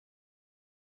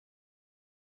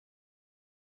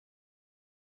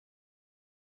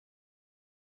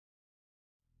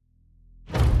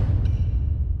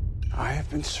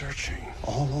been searching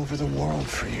all over the world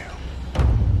for you.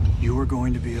 You are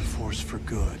going to be a force for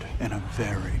good and a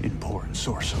very important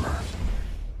sorcerer.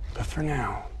 But for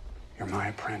now, you're my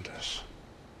apprentice.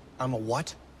 I'm a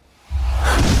what?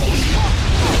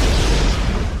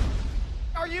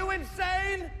 Are you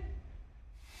insane?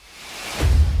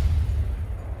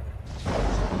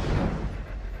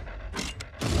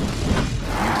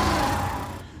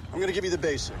 I'm gonna give you the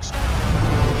basics.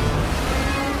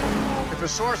 If a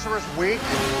sorcerer's weak,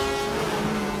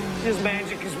 His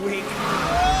magic is weak.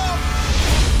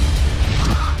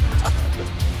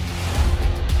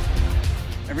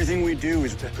 everything we do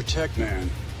is to protect man.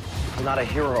 I'm not a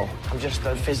hero. I'm just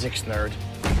a physics nerd.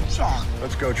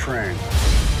 Let's go train.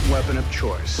 Weapon of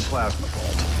choice, plasma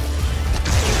bolt.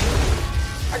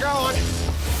 I got one.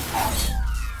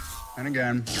 And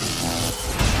again.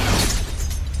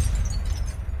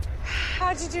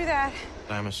 How'd you do that?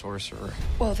 I'm a sorcerer.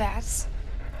 Well, that's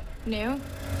new.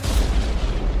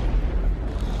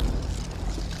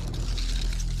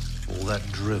 All that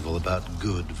drivel about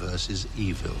good versus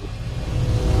evil.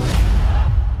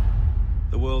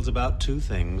 The world's about two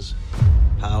things: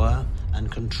 power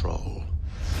and control.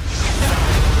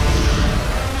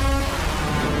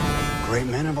 Great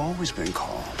men have always been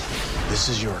called. This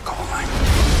is your calling.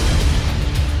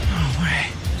 No way.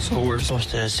 So we're supposed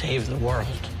to save the world.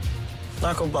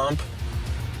 Knuckle bump.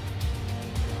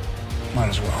 Might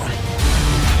as well.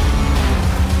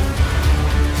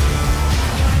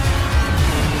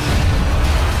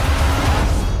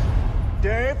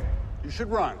 Dave, you should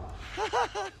run.